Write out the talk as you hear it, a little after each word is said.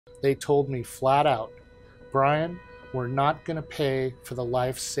They told me flat out, Brian, we're not going to pay for the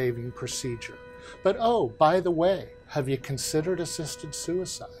life-saving procedure. But oh, by the way, have you considered assisted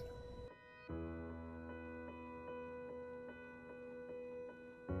suicide?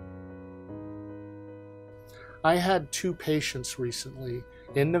 I had 2 patients recently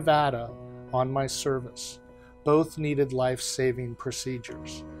in Nevada on my service. Both needed life-saving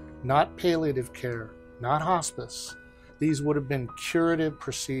procedures. Not palliative care, not hospice. These would have been curative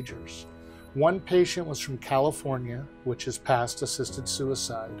procedures. One patient was from California, which has passed assisted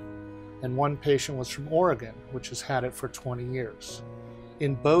suicide, and one patient was from Oregon, which has had it for 20 years.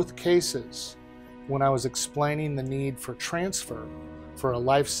 In both cases, when I was explaining the need for transfer for a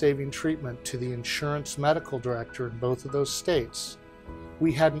life-saving treatment to the insurance medical director in both of those states,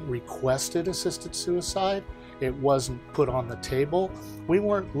 we hadn't requested assisted suicide. It wasn't put on the table. We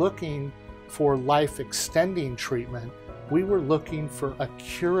weren't looking for life-extending treatment. We were looking for a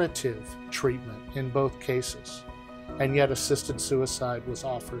curative treatment in both cases. And yet assisted suicide was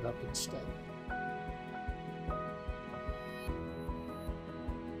offered up instead.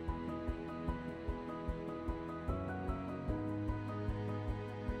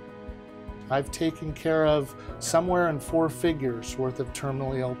 I've taken care of somewhere in 4 figures worth of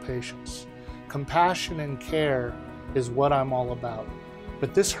terminally ill patients. Compassion and care is what I'm all about.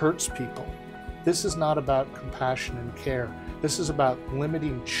 But this hurts people. This is not about compassion and care. This is about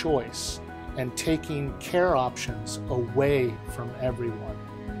limiting choice and taking care options away from everyone.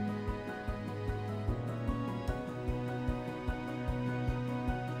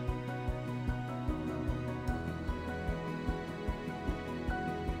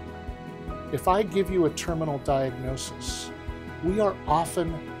 If I give you a terminal diagnosis, we are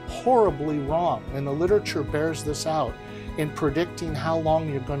often horribly wrong, and the literature bears this out in predicting how long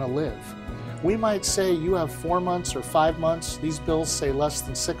you're going to live. We might say you have 4 months or 5 months. These bills say less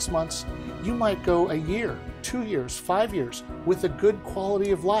than 6 months. You might go a year, 2 years, 5 years with a good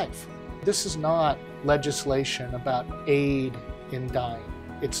quality of life. This is not legislation about aid in dying.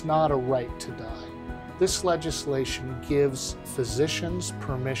 It's not a right to die. This legislation gives physicians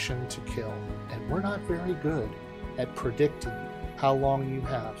permission to kill, and we're not very good at predicting how long you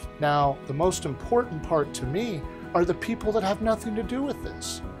have. Now, the most important part to me are the people that have nothing to do with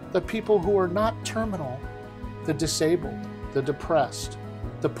this. The people who are not terminal, the disabled, the depressed,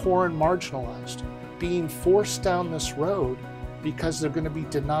 the poor and marginalized, being forced down this road because they're going to be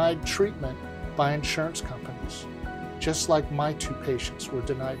denied treatment by insurance companies, just like my 2 patients were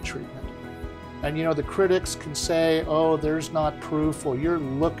denied treatment. And you know, the critics can say, oh, there's not proof. Well, you're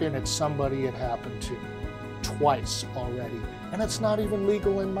looking at somebody it happened to twice already. And it's not even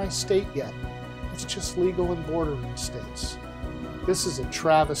legal in my state yet. It's just legal in bordering states. This is a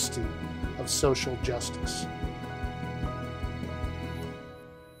travesty of social justice.